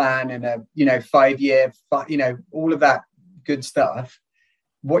plan and a 5-year, all of that good stuff.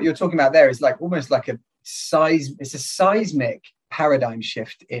 What you're talking about there is like almost like it's a seismic paradigm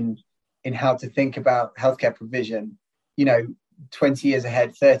shift in how to think about healthcare provision, 20 years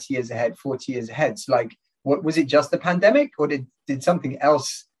ahead, 30 years ahead, 40 years ahead. So like, what was it, just the pandemic, or did something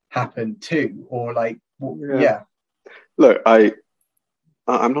else happen too? Or like, yeah. Look,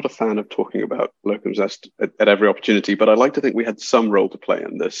 I'm not a fan of talking about locums at every opportunity, but I'd like to think we had some role to play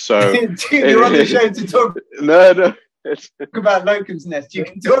in this. So you're on the show to talk. No. Talk about Locum's Nest. You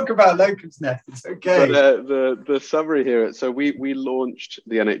can talk about Locum's Nest. It's okay. But, the summary here. So we launched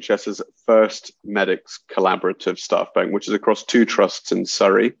the NHS's first medics collaborative staff bank, which is across 2 trusts in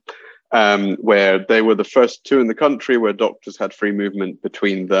Surrey, where they were the first 2 in the country where doctors had free movement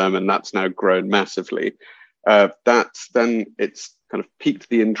between them, and that's now grown massively. Then it's kind of piqued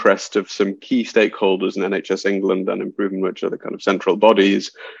the interest of some key stakeholders in NHS England and Improvement, which are the kind of central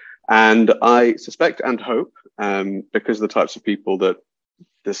bodies. And I suspect and hope, because of the types of people that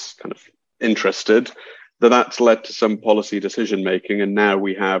this kind of interested, that's led to some policy decision making. And now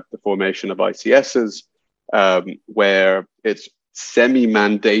we have the formation of ICSs, where it's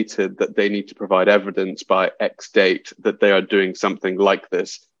semi-mandated that they need to provide evidence by X date that they are doing something like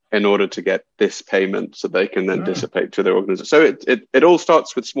this in order to get this payment, so they can then dissipate to their organization. So it all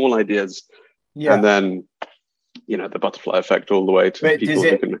starts with small ideas, and then the butterfly effect all the way to but people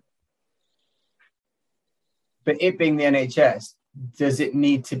who can. But it being the NHS, does it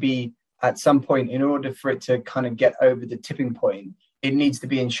need to be at some point, in order for it to kind of get over the tipping point, it needs to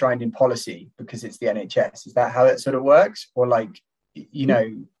be enshrined in policy because it's the NHS? Is that how it sort of works? Or like, do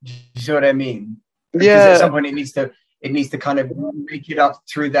you see what I mean? Because at some point it needs to kind of make it up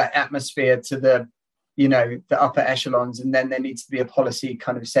through that atmosphere to the, the upper echelons, and then there needs to be a policy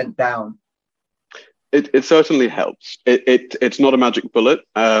kind of sent down. It certainly helps. It's not a magic bullet.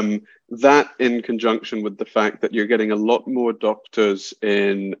 That in conjunction with the fact that you're getting a lot more doctors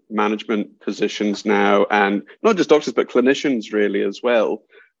in management positions now, and not just doctors, but clinicians really as well.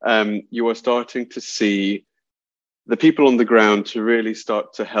 You are starting to see the people on the ground to really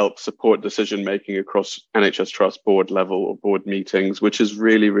start to help support decision-making across NHS Trust board level or board meetings, which is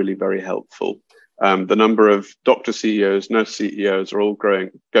really, really very helpful. The number of doctor CEOs, nurse CEOs are all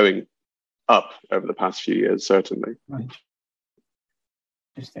going up over the past few years, certainly. Right.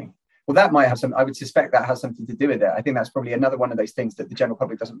 Interesting. Well, that might have some, I would suspect that has something to do with it. I think that's probably another one of those things that the general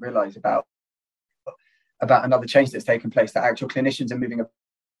public doesn't realize about another change that's taken place, that actual clinicians are moving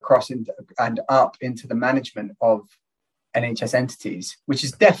across and up into the management of NHS entities, which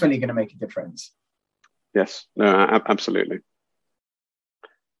is definitely going to make a difference. Yes, no, absolutely.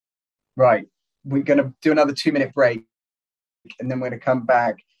 Right. We're going to do another 2-minute break, and then we're going to come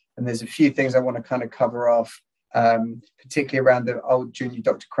back. And there's a few things I want to kind of cover off, particularly around the old junior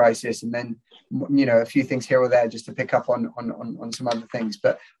doctor crisis, and then, a few things here or there just to pick up on some other things.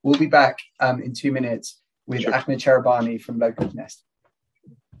 But we'll be back in 2 minutes with Ahmed Shahrabani from Locum Nest.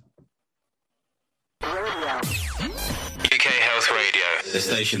 UK Health Radio, the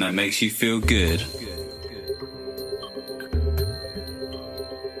station that makes you feel good.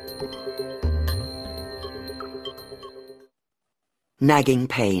 Nagging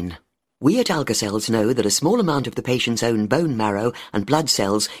pain. We at Algacells know that a small amount of the patient's own bone marrow and blood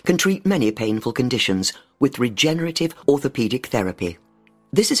cells can treat many painful conditions with regenerative orthopedic therapy.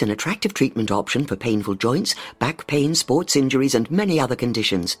 This is an attractive treatment option for painful joints, back pain, sports injuries, and many other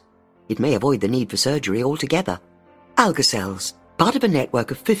conditions. It may avoid the need for surgery altogether. Algacells, part of a network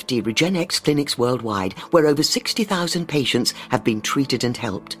of 50 RegenX clinics worldwide, where over 60,000 patients have been treated and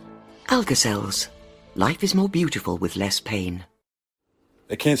helped. Algacells. Life is more beautiful with less pain.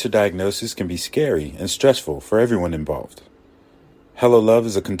 A cancer diagnosis can be scary and stressful for everyone involved. Hello Love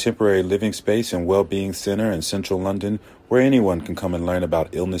is a contemporary living space and well-being center in central London where anyone can come and learn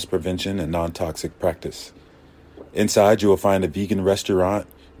about illness prevention and non-toxic practice. Inside, you will find a vegan restaurant,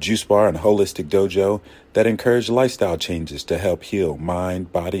 juice bar, and holistic dojo that encourage lifestyle changes to help heal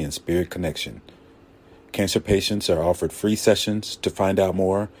mind, body, and spirit connection. Cancer patients are offered free sessions. To find out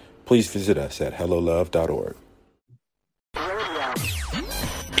more, please visit us at hellolove.org.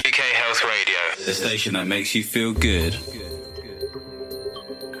 The station that makes you feel good.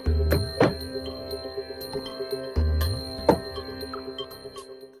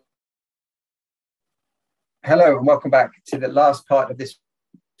 Hello and welcome back to the last part of this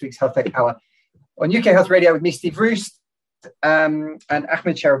week's Health Tech Hour on UK Health Radio with me, Steve Roost, and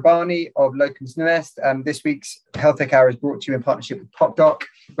Ahmed Shahrabani of Locum Nest. This week's Health Tech Hour is brought to you in partnership with PopDoc,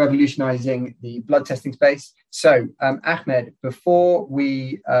 revolutionising the blood testing space. So, Ahmed, before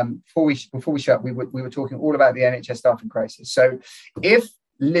we shut, we were talking all about the NHS staffing crisis. So, if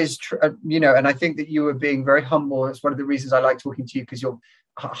Liz, and I think that you were being very humble. It's one of the reasons I like talking to you, because you're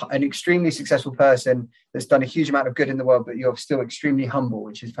an extremely successful person that's done a huge amount of good in the world, but you're still extremely humble,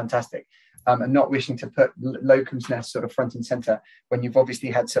 which is fantastic. And not wishing to put Locum's Nest sort of front and center when you've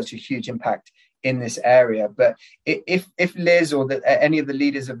obviously had such a huge impact in this area. But if Liz or any of the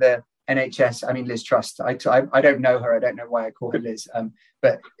leaders of the NHS, I mean Liz Trust, I don't know her, I don't know why I call her Liz,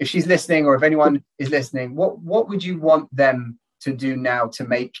 but if she's listening, or if anyone is listening, what would you want them to do now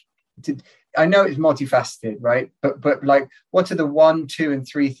I know it's multifaceted, right? But like, what are the 1, 2, and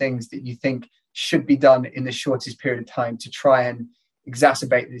 3 things that you think should be done in the shortest period of time to try and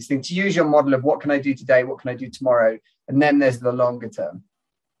exacerbate this thing, to use your model of what can I do today, what can I do tomorrow, and then there's the longer term?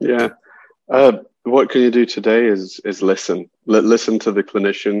 Yeah. What can you do today is listen. Listen to the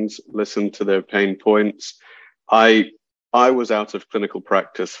clinicians, listen to their pain points. I was out of clinical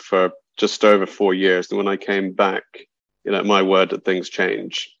practice for just over 4 years, and when I came back, my word, that things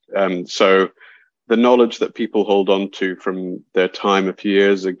change. So the knowledge that people hold on to from their time a few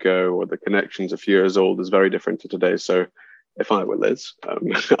years ago, or the connections a few years old, is very different to today. So if I were Liz,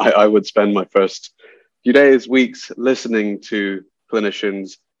 I would spend my first few days, weeks listening to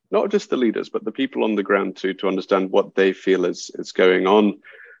clinicians, not just the leaders, but the people on the ground too, to understand what they feel is going on.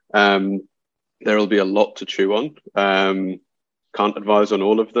 There will be a lot to chew on. Can't advise on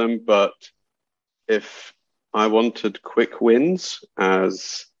all of them, but if I wanted quick wins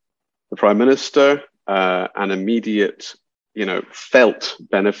as the Prime Minister, and immediate, felt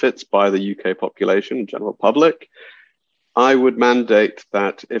benefits by the UK population, general public. I would mandate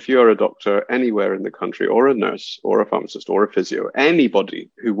that if you're a doctor anywhere in the country, or a nurse, or a pharmacist, or a physio, anybody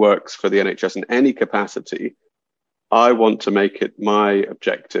who works for the NHS in any capacity, I want to make it my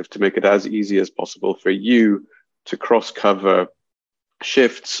objective to make it as easy as possible for you to cross-cover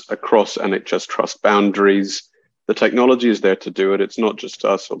shifts across NHS trust boundaries. The technology is there to do it. It's not just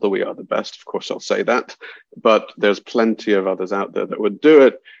us, although we are the best, of course, I'll say that. But there's plenty of others out there that would do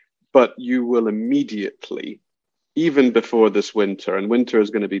it. But you will immediately, even before this winter, and winter is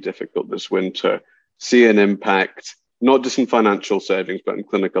going to be difficult this winter, see an impact, not just in financial savings, but in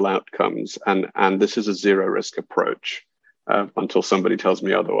clinical outcomes. And this is a zero risk approach until somebody tells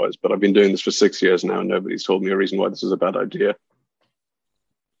me otherwise. But I've been doing this for 6 years now, and nobody's told me a reason why this is a bad idea.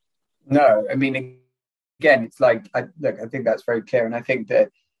 No, I mean, again, it's like, I think that's very clear. And I think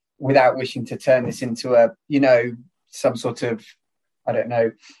that without wishing to turn this into a, some sort of, I don't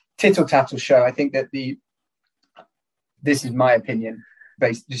know, tittle-tattle show, I think that this is my opinion,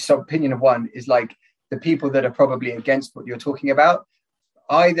 just opinion of one, is like the people that are probably against what you're talking about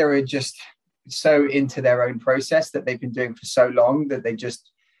either are just so into their own process that they've been doing for so long that they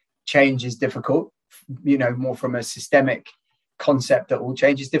just, change is difficult, more from a systemic concept that all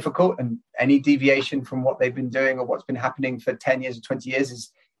change is difficult, and any deviation from what they've been doing or what's been happening for 10 years or 20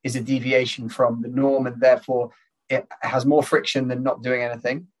 years is a deviation from the norm, and therefore it has more friction than not doing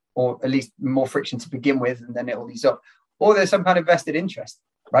anything, or at least more friction to begin with, and then it will ease off. Or there's some kind of vested interest,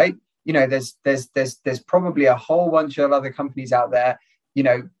 right? There's probably a whole bunch of other companies out there,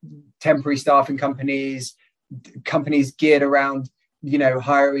 temporary staffing companies geared around,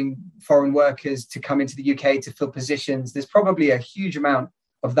 hiring foreign workers to come into the UK to fill positions. There's probably a huge amount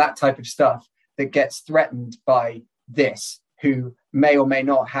of that type of stuff that gets threatened by this, who may or may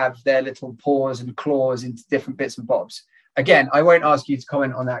not have their little paws and claws into different bits and bobs. Again, I won't ask you to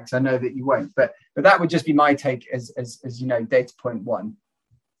comment on that because I know that you won't, but that would just be my take as data point one.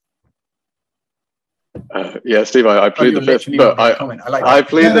 Yeah, Steve, I plead the fifth. But I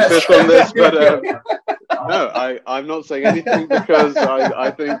plead the fifth on this, but no, I'm not saying anything because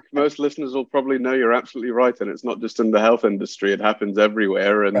I think most listeners will probably know you're absolutely right, and it's not just in the health industry; it happens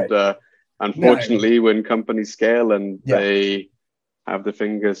everywhere. And right. Unfortunately, when companies scale and they have the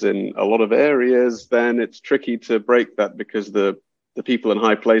fingers in a lot of areas, then it's tricky to break that because the people in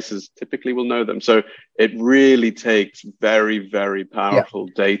high places typically will know them. So it really takes very, very powerful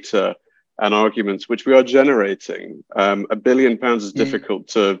data and arguments, which we are generating. £1 billion is difficult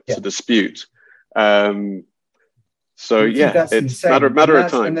to dispute. So it's insane. matter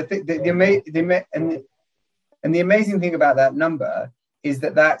of time. And the amazing thing about that number is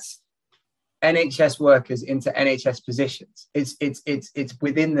that that's NHS workers into NHS positions. It's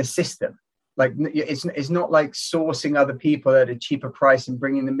within the system. Like it's not like sourcing other people at a cheaper price and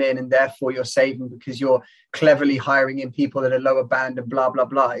bringing them in, and therefore you're saving because you're cleverly hiring in people at a lower band and blah blah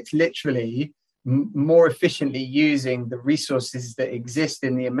blah. It's literally more efficiently using the resources that exist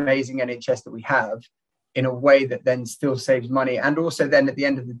in the amazing NHS that we have in a way that then still saves money, and also then at the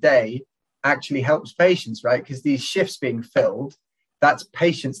end of the day actually helps patients, right? Because these shifts being filled, that's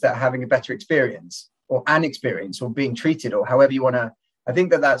patients that are having a better experience or an experience or being treated or however you want to. I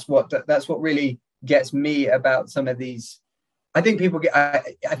think that's what really gets me about some of these. I think people get.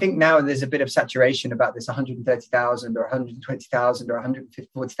 I think now there's a bit of saturation about this 130,000 or 120,000 or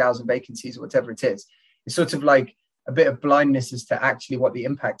 140,000 vacancies or whatever it is. It's sort of like a bit of blindness as to actually what the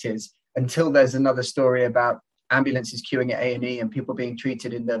impact is until there's another story about ambulances queuing at A&E and people being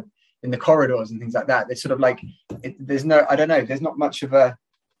treated in the corridors and things like that. It's sort of like there's no. I don't know. There's not much of a.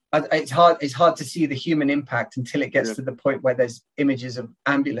 It's hard to see the human impact until it gets to the point where there's images of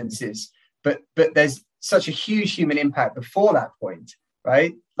ambulances, but there's such a huge human impact before that point,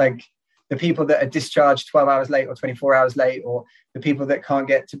 right? Like the people that are discharged 12 hours late or 24 hours late, or the people that can't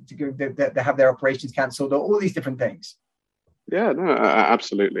get to go, that have their operations cancelled, or all these different things. Yeah, no,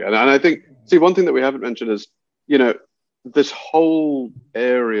 absolutely. And I think, see, one thing that we haven't mentioned is, this whole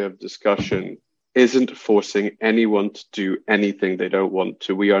area of discussion isn't forcing anyone to do anything they don't want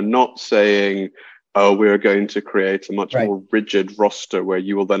to. We are not saying, oh, we're going to create a much more rigid roster where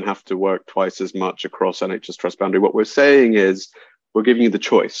you will then have to work twice as much across NHS trust boundary. What we're saying is we're giving you the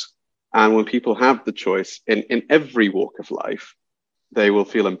choice. And when people have the choice in every walk of life, they will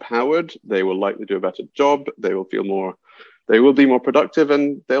feel empowered. They will likely do a better job. They will be more productive,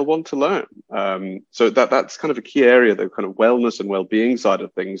 and they'll want to learn. So that's kind of a key area, the kind of wellness and well-being side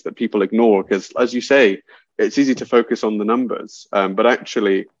of things that people ignore, because as you say, it's easy to focus on the numbers. But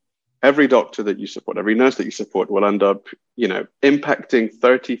actually, every doctor that you support, every nurse that you support will end up, impacting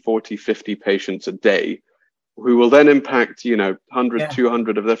 30, 40, 50 patients a day, who will then impact, 100,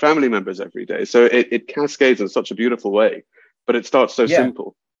 200 of their family members every day. So it cascades in such a beautiful way, but it starts so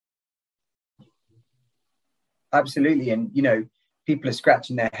simple. Absolutely. And, people are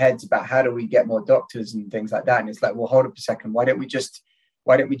scratching their heads about how do we get more doctors and things like that. And it's like, well, hold up a second. Why don't we just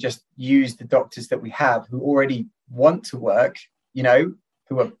use the doctors that we have who already want to work,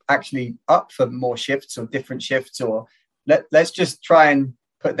 who are actually up for more shifts or different shifts, or let's just try and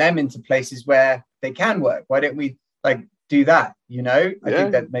put them into places where they can work. Why don't we do that? I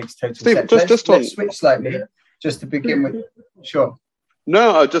think that makes total Steve, sense. Let's switch slightly just to begin with. Sure.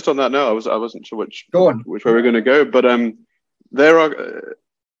 No, just on that note, I wasn't sure which way we're going to go, but there are,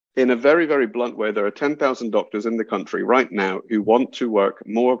 in a very, very blunt way, there are 10,000 doctors in the country right now who want to work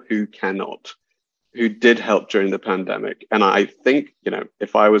more, who cannot, who did help during the pandemic. And I think,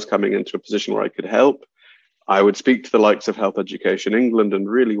 if I was coming into a position where I could help, I would speak to the likes of Health Education England and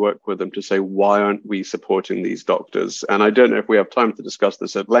really work with them to say, why aren't we supporting these doctors? And I don't know if we have time to discuss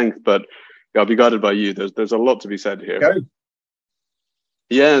this at length, but I'll be guided by you. There's a lot to be said here. Go.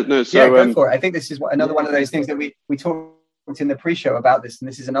 Go for it. I think this is another one of those things that we talked in the pre-show about this, and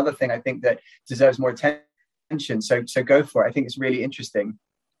this is another thing I think that deserves more attention. So go for it. I think it's really interesting.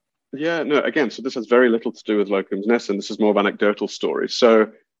 Yeah, no, again, so this has very little to do with Locum's Nest, and this is more of anecdotal stories.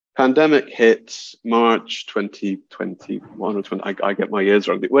 So pandemic hits March 2021 or 20, I get my years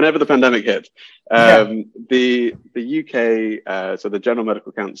wrong. Whenever the pandemic hit, the UK, so the General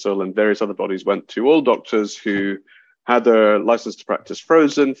Medical Council and various other bodies went to all doctors who had their license to practice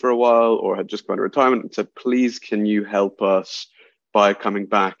frozen for a while or had just gone to retirement and said, please, can you help us by coming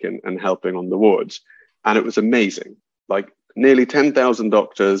back and helping on the wards? And it was amazing. Nearly 10,000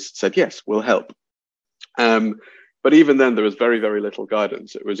 doctors said, yes, we'll help. But even then, there was very, very little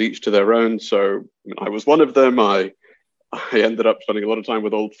guidance. It was each to their own. So I was one of them. I ended up spending a lot of time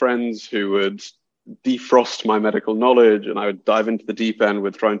with old friends who would defrost my medical knowledge, and I would dive into the deep end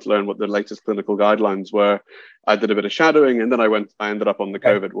with trying to learn what the latest clinical guidelines were. I did a bit of shadowing, and then I ended up on the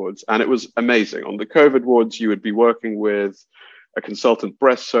COVID wards, and it was amazing. On the COVID wards, you would be working with a consultant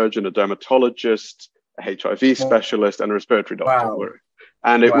breast surgeon, a dermatologist, a HIV specialist, and a respiratory doctor. Wow.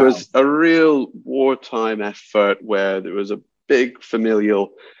 And it was a real wartime effort where there was a big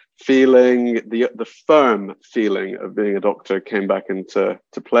familial feeling, the firm feeling of being a doctor came back into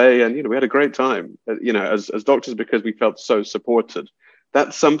play. And, we had a great time, as doctors, because we felt so supported.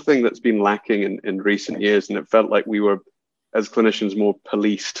 That's something that's been lacking in recent years. And it felt like we were, as clinicians, more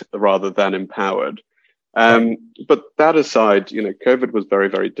policed rather than empowered. But that aside, COVID was very,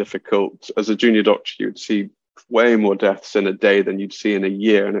 very difficult. As a junior doctor, you'd see way more deaths in a day than you'd see in a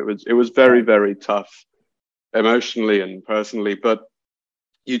year. And it was very, very tough emotionally and personally, but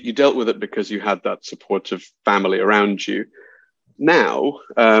you dealt with it because you had that supportive family around you. Now,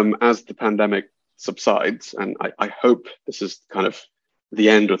 as the pandemic subsides, and I hope this is kind of the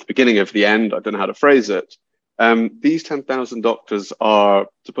end or the beginning of the end, I don't know how to phrase it, these 10,000 doctors are,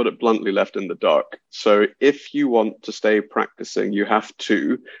 to put it bluntly, left in the dark. So if you want to stay practicing, you have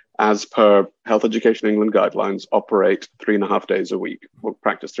to, as per Health Education England guidelines, operate 3.5 days a week, or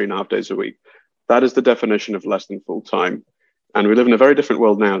practice 3.5 days a week. That is the definition of less than full time. And we live in a very different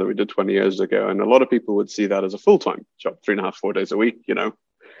world now than we did 20 years ago. And a lot of people would see that as a full-time job, 3.5, 4 days a week,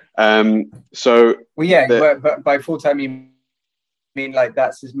 But by full-time, you mean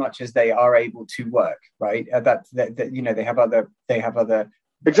that's as much as they are able to work, right? They have other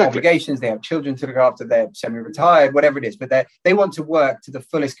obligations, they have children to look after, they're semi-retired, whatever it is, but they want to work to the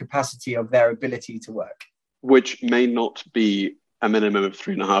fullest capacity of their ability to work. Which may not be a minimum of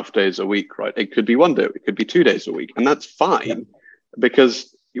 3.5 days a week, right? It could be 1 day, it could be 2 days a week. And that's fine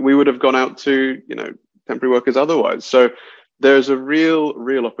because we would have gone out to, temporary workers otherwise. So there's a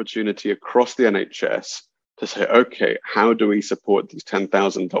real opportunity across the NHS to say, okay, how do we support these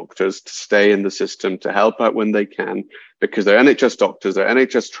 10,000 doctors to stay in the system, to help out when they can, because they're NHS doctors, they're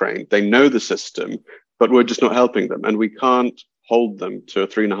NHS trained, they know the system, but we're just not helping them. And we can't hold them to a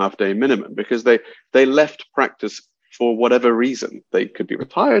 3.5 day minimum because they left practice for whatever reason. They could be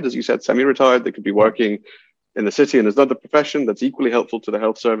retired, as you said, semi-retired. They could be working in the city and there's another profession that's equally helpful to the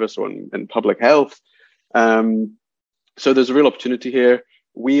health service or in public health. So there's a real opportunity here.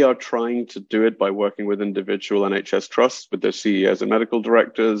 We are trying to do it by working with individual NHS trusts, with their CEOs and medical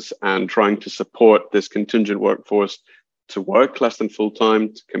directors, and trying to support this contingent workforce to work less than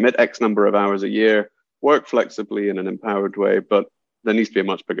full-time, to commit X number of hours a year, work flexibly in an empowered way, but there needs to be a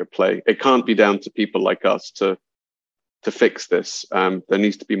much bigger play. It can't be down to people like us to fix this. There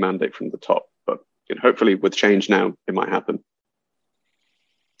needs to be mandate from the top, but hopefully with change now, it might happen.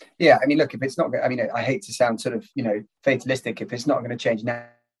 Yeah, I mean, look, if it's not, I mean, I hate to sound sort of, fatalistic. If it's not going to change now,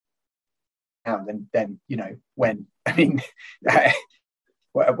 then when? I mean, I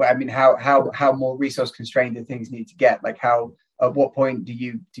mean, how more resource constrained do things need to get? Like, at what point do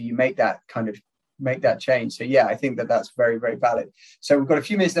you make that change? So yeah, I think that's very, very valid. So we've got a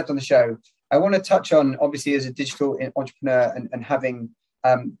few minutes left on the show. I want to touch on, obviously, as a digital entrepreneur and having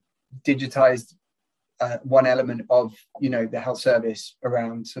digitized one element of the health service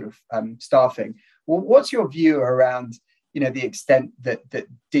around sort of staffing. Well, what's your view around the extent that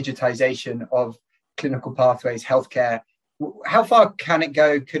digitization of clinical pathways, healthcare, how far can it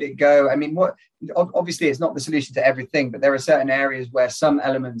go? Could it go? I mean, obviously it's not the solution to everything, but there are certain areas where some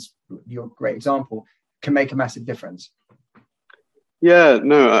elements, your great example, can make a massive difference. Yeah,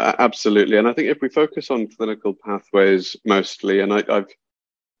 no, absolutely. And I think if we focus on clinical pathways mostly, and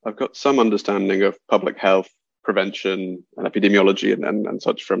I've got some understanding of public health, prevention, and epidemiology and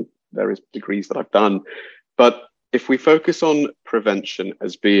such from various degrees that I've done. But if we focus on prevention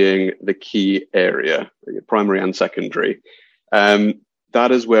as being the key area, primary and secondary,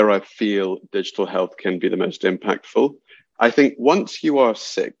 that is where I feel digital health can be the most impactful. I think once you are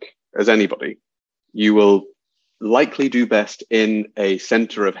sick, as anybody, you will likely do best in a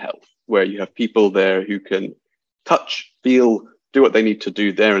center of health where you have people there who can touch, feel, do what they need to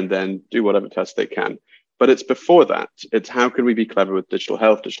do there and then, do whatever tests they can. But it's before that. It's how can we be clever with digital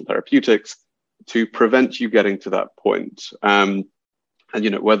health, digital therapeutics to prevent you getting to that point. And,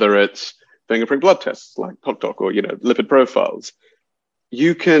 whether it's fingerprint blood tests like TokTok or, lipid profiles,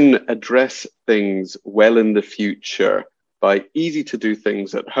 you can address things well in the future by easy to do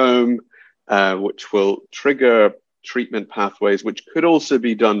things at home, which will trigger treatment pathways, which could also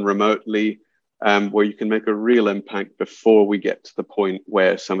be done remotely, where you can make a real impact before we get to the point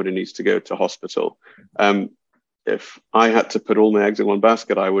where somebody needs to go to hospital. If I had to put all my eggs in one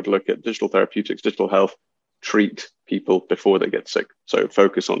basket, I would look at digital therapeutics, digital health, treat people before they get sick. So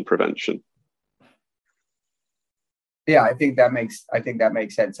focus on prevention. Yeah, I think that makes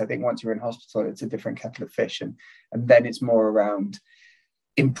sense. I think once you're in hospital, it's a different kettle of fish, and then it's more around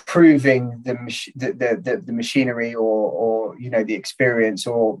improving the machinery or the experience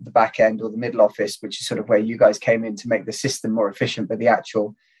or the back end or the middle office, which is sort of where you guys came in to make the system more efficient. But the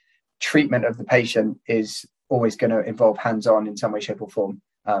actual treatment of the patient is always going to involve hands-on in some way, shape or form.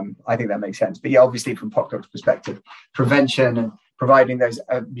 I think that makes sense. But yeah, obviously from PocDoc's perspective, prevention and providing those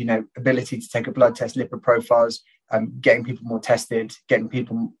ability to take a blood test, lipid profiles, getting people more tested, getting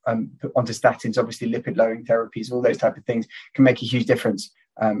people onto statins, obviously lipid lowering therapies, all those type of things can make a huge difference.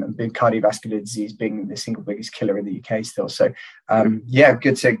 And cardiovascular disease being the single biggest killer in the UK still. So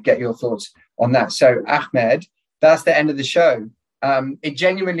good to get your thoughts on that. So Ahmed, that's the end of the show. It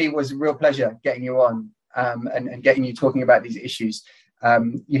genuinely was a real pleasure getting you on and getting you talking about these issues. How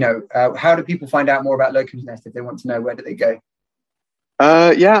do people find out more about Locum's Nest if they want to know? Where do they go?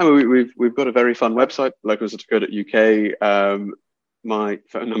 We've got a very fun website, locums.co.uk. My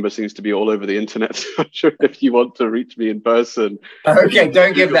phone number seems to be all over the internet. So I'm sure if you want to reach me in person. Okay,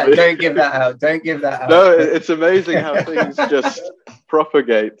 don't give that out. No, it's amazing how things just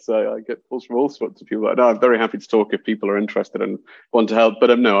propagate. So I get calls from all sorts of people. No, I'm very happy to talk if people are interested and want to help.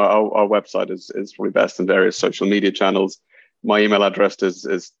 But no, our website is probably best, in various social media channels. My email address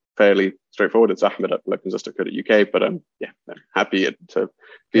is fairly straightforward. It's ahmed@locums.co.uk. But I'm happy to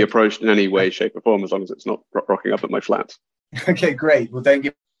be approached in any way, shape or form, as long as it's not rocking up at my flat. Okay, great. Well, don't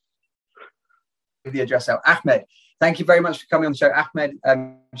give the address out. Ahmed, thank you very much for coming on the show. Ahmed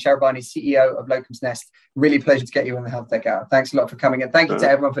Shahrabani, CEO of Locum's Nest. Really a pleasure to get you on the Health Tech Hour. Thanks a lot for coming, and thank you to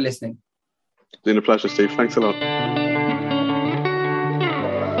everyone for listening. It's been a pleasure, Steve. Thanks a lot.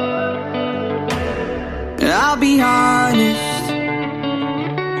 I'll be honest,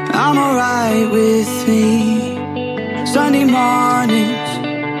 I'm alright with me. Sunday mornings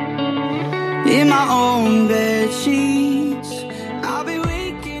in my own bedsheet.